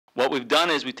What we've done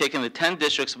is we've taken the 10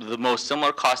 districts with the most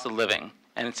similar cost of living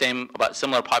and the same, about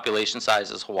similar population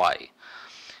size as Hawaii.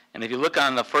 And if you look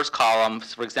on the first column,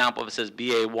 for example, if it says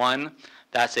BA1,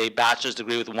 that's a bachelor's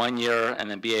degree with 1 year, and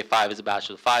then BA5 is a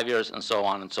bachelor's with 5 years, and so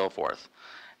on and so forth.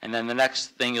 And then the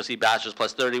next thing you'll see bachelor's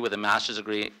plus 30 with a master's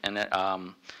degree, and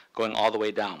going all the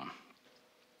way down.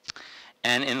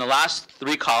 And in the last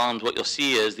 3 columns, what you'll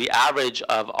see is the average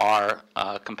of our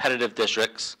competitive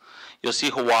districts. You'll see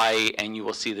Hawaii, and you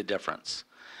will see the difference.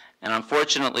 And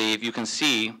unfortunately, if you can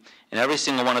see, in every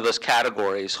single one of those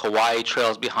categories, Hawaii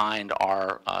trails behind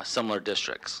our similar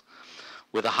districts,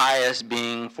 with the highest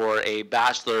being for a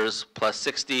bachelor's plus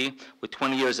 60 with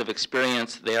 20 years of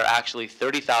experience. They are actually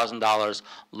 $30,000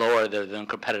 lower than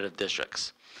competitive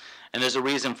districts. And there's a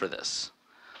reason for this.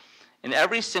 In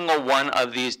every single one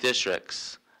of these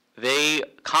districts, they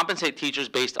compensate teachers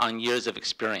based on years of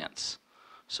experience.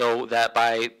 So that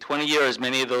by 20 years,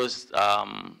 many of those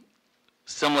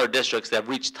similar districts that have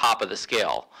reached top of the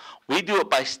scale. We do it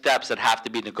by steps that have to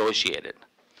be negotiated.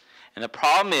 And the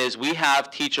problem is we have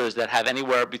teachers that have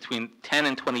anywhere between 10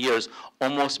 and 20 years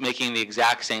almost making the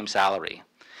exact same salary.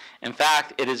 In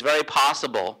fact, it is very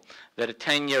possible that a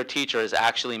 10-year teacher is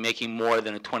actually making more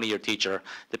than a 20-year teacher,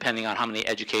 depending on how many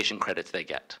education credits they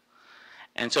get.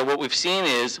 And so what we've seen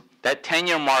is that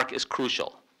 10-year mark is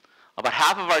crucial. About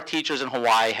half of our teachers in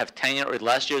Hawaii have 10 or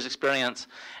less years experience,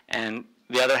 and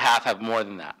the other half have more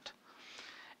than that.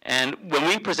 And when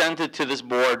we presented to this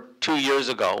board 2 years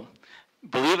ago,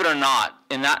 believe it or not,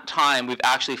 in that time, we've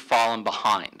actually fallen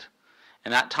behind.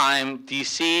 In that time,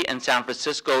 DC and San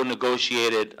Francisco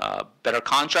negotiated better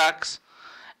contracts.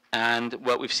 And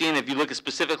what we've seen, if you look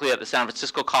specifically at the San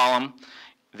Francisco column,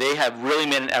 they have really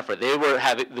made an effort. They were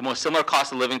having the most similar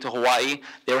cost of living to Hawaii.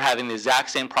 They were having the exact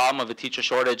same problem of a teacher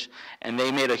shortage, and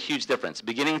they made a huge difference.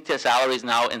 Beginning to salaries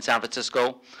now in San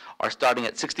Francisco are starting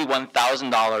at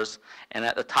 $61,000, and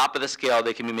at the top of the scale,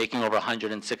 they can be making over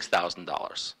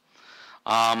 $106,000.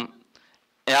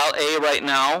 LA right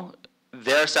now,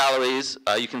 their salaries,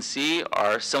 you can see,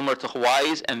 are similar to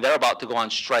Hawaii's, and they're about to go on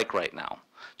strike right now,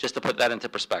 just to put that into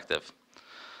perspective.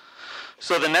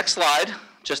 So the next slide,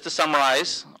 just to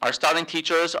summarize, our starting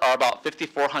teachers are about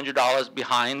 $5,400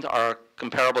 behind our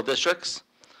comparable districts.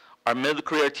 Our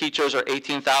mid-career teachers are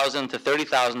 $18,000 to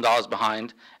 $30,000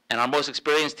 behind, and our most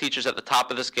experienced teachers at the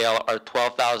top of the scale are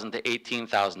 $12,000 to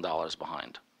 $18,000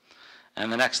 behind.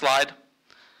 And the next slide,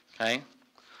 okay?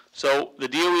 So the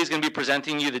DOE is going to be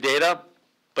presenting you the data,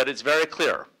 but it's very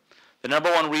clear. The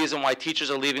number one reason why teachers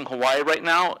are leaving Hawaii right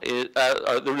now is,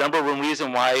 the number one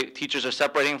reason why teachers are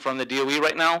separating from the DOE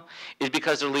right now is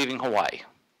because they're leaving Hawaii.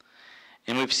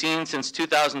 And we've seen since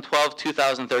 2012,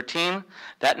 2013,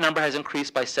 that number has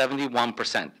increased by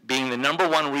 71%, being the number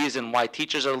one reason why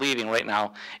teachers are leaving right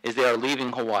now is they are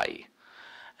leaving Hawaii.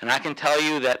 And I can tell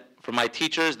you that for my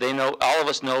teachers, they know, all of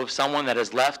us know of someone that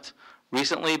has left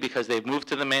recently because they've moved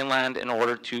to the mainland in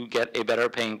order to get a better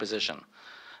paying position.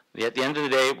 At the end of the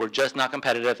day, we're just not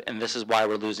competitive, and this is why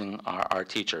we're losing our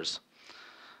teachers.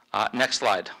 Next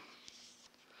slide.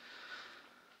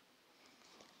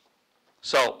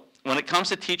 So when it comes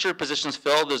to teacher positions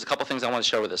filled, there's a couple things I want to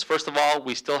share with us. First of all,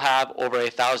 we still have over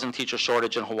 1,000 teacher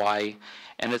shortage in Hawaii,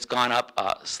 and it's gone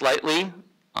up slightly,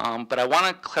 but I want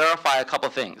to clarify a couple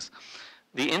things.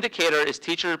 The indicator is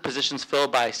teacher positions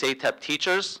filled by SATEP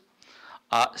teachers.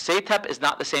 SATEP is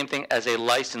not the same thing as a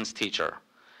licensed teacher.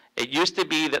 It used to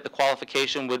be that the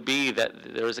qualification would be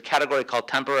that there was a category called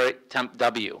temporary temp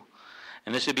W.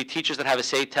 And this would be teachers that have a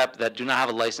SATEP that do not have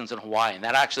a license in Hawaii. And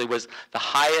that actually was the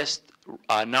highest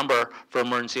number for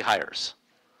emergency hires.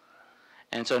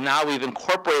 And so now we've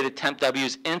incorporated temp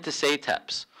Ws into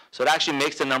SATEPs. So it actually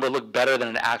makes the number look better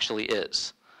than it actually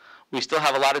is. We still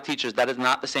have a lot of teachers that is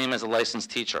not the same as a licensed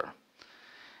teacher.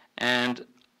 And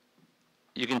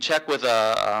you can check with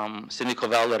Cindy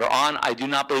Covell later on. I do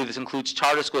not believe this includes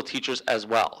charter school teachers as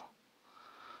well.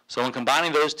 So in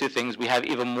combining those two things, we have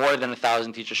even more than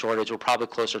 1,000 teacher shortage. We're probably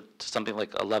closer to something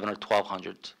like 1,100 or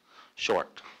 1,200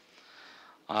 short.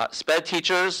 SPED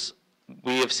teachers,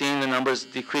 we have seen the numbers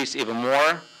decrease even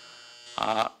more.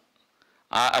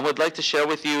 I would like to share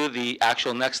with you the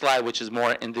actual next slide, which is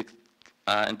more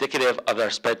indicative of our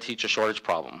SPED teacher shortage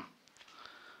problem.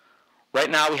 Right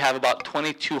now, we have about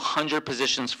 2,200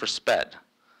 positions for SPED.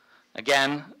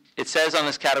 Again, it says on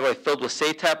this category filled with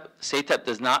SATEP. SATEP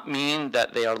does not mean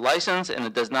that they are licensed, and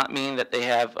it does not mean that they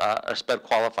have are SPED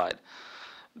qualified.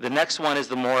 The next one is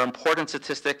the more important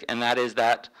statistic, and that is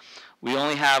that we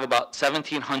only have about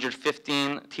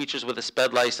 1,715 teachers with a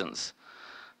SPED license,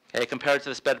 okay, compared to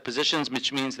the SPED positions,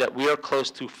 which means that we are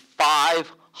close to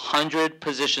 500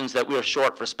 positions that we are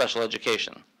short for special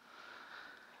education.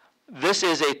 this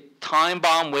is a time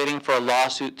bomb waiting for a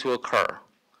lawsuit to occur,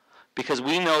 because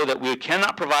we know that we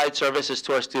cannot provide services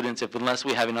to our students unless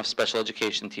we have enough special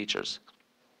education teachers.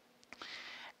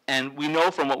 And we know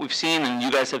from what we've seen, and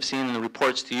you guys have seen in the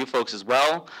reports to you folks as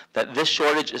well, that this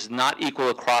shortage is not equal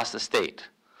across the state.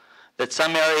 That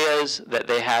some areas that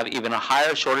they have even a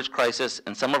higher shortage crisis,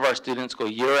 and some of our students go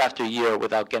year after year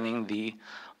without getting the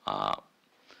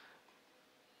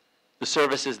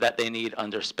services that they need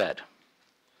under SPED.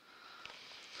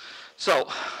 So,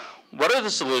 what are the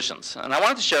solutions? And I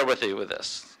wanted to share with you with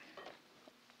this.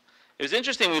 It was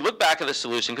interesting, we look back at the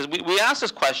solution, because we asked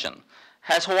this question,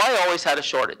 has Hawaii always had a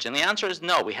shortage? And the answer is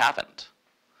no, we haven't.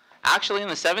 Actually, in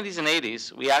the 70s and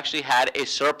 80s, we actually had a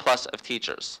surplus of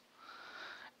teachers.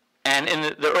 And in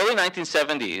the early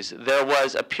 1970s, there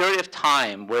was a period of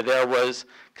time where there was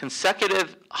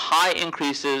consecutive high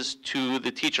increases to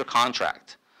the teacher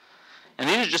contract. And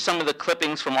these are just some of the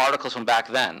clippings from articles from back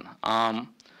then.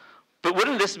 But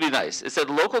wouldn't this be nice? It said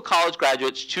local college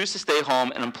graduates choose to stay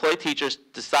home and employed teachers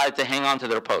decide to hang on to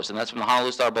their posts. And that's from the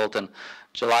Honolulu Star Bulletin,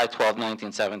 July 12,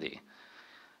 1970.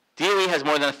 DOE has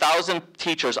more than 1,000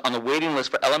 teachers on the waiting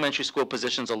list for elementary school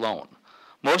positions alone.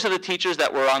 Most of the teachers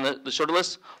that were on the short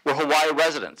list were Hawaii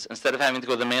residents instead of having to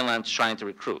go to the mainland trying to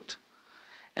recruit.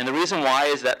 And the reason why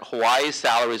is that Hawaii's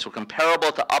salaries were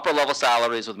comparable to upper level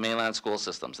salaries with mainland school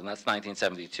systems, and that's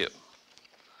 1972.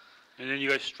 And then you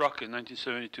guys struck in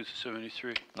 1972 to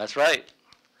 73. That's right.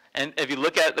 And if you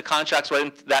look at the contracts right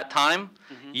in that time,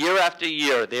 year after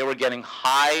year, they were getting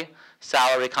high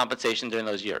salary compensation during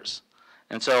those years.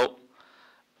 And so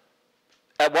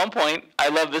at one point, I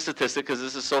love this statistic because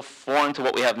this is so foreign to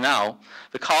what we have now.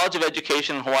 The College of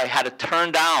Education in Hawaii had to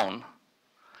turn down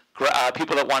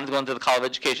people that wanted to go into the College of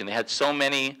Education. They had so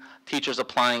many teachers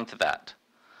applying to that.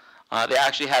 They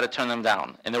actually had to turn them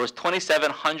down. And there was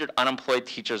 2,700 unemployed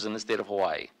teachers in the state of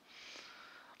Hawaii.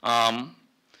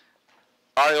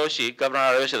 Ariyoshi, Governor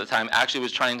Ariyoshi at the time, actually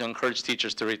was trying to encourage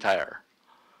teachers to retire.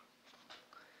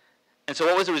 And so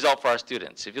what was the result for our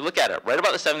students? If you look at it, right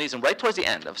about the 70s and right towards the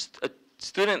end, a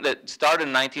student that started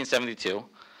in 1972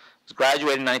 was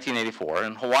graduated in 1984,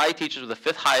 and Hawaii teachers were the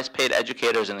 5th highest paid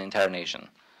educators in the entire nation.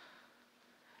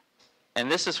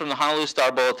 And this is from the Honolulu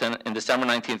Star Bulletin in December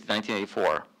 19th,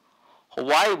 1984.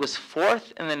 Hawaii was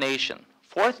 4th in the nation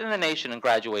in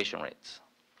graduation rates.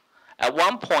 At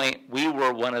one point, we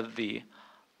were one of the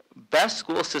best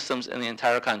school systems in the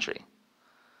entire country.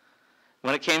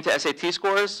 When it came to SAT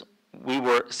scores, we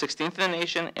were 16th in the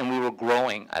nation, and we were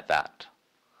growing at that.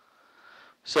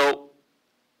 So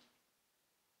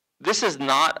this is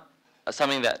not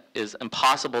something that is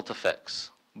impossible to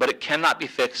fix, but it cannot be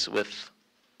fixed with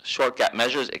shortcut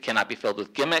measures. It cannot be filled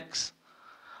with gimmicks.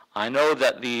 I know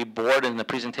that the board in the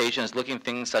presentation is looking at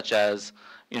things such as,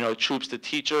 troops to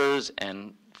teachers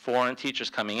and foreign teachers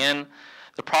coming in.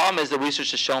 The problem is the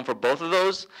research has shown for both of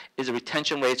those is the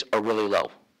retention rates are really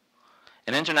low.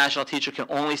 An international teacher can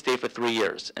only stay for 3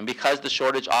 years. And because the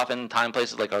shortage often in time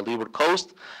places like our Leeward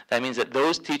Coast, that means that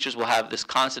those teachers will have this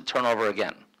constant turnover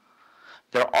again.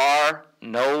 There are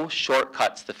no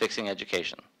shortcuts to fixing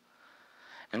education.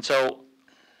 And so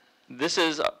this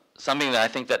is something that I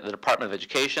think that the Department of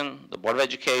Education, the Board of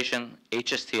Education,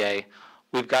 HSTA,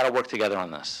 we've got to work together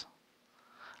on this.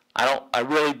 I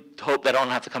really hope that I don't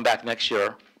have to come back next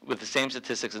year with the same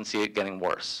statistics and see it getting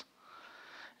worse.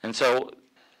 And so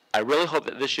I really hope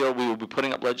that this year we will be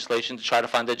putting up legislation to try to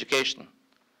fund education.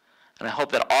 And I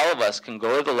hope that all of us can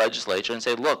go to the legislature and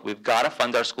say, look, we've got to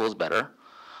fund our schools better.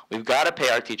 We've got to pay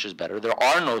our teachers better. There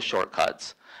are no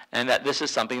shortcuts. And that this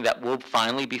is something that will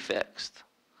finally be fixed.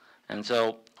 And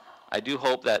so I do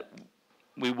hope that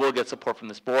we will get support from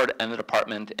this board and the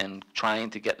department in trying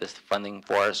to get this funding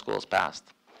for our schools passed.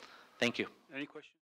 Thank you. Any questions?